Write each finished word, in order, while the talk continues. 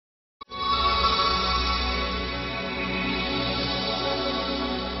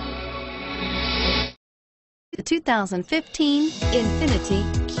The 2015 Infiniti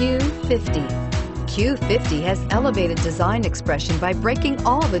Q50. Q50 has elevated design expression by breaking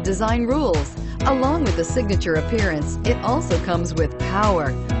all the design rules. Along with the signature appearance, it also comes with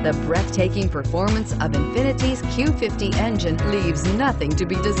power. The breathtaking performance of Infiniti's Q50 engine leaves nothing to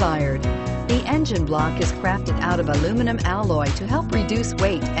be desired. The engine block is crafted out of aluminum alloy to help reduce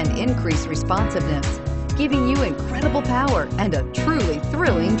weight and increase responsiveness, giving you incredible power and a truly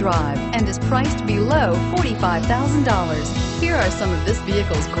thrilling drive, and is priced below $45,000. Here are some of this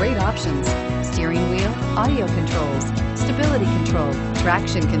vehicle's great options: steering wheel audio controls, stability control,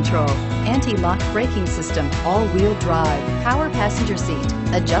 traction control, anti-lock braking system, all-wheel drive, power passenger seat,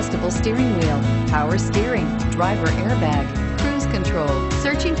 adjustable steering wheel, power steering, driver airbag, cruise control.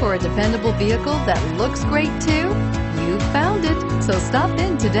 Searching for a dependable vehicle that looks great too? You found it, so stop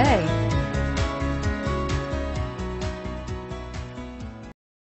in today.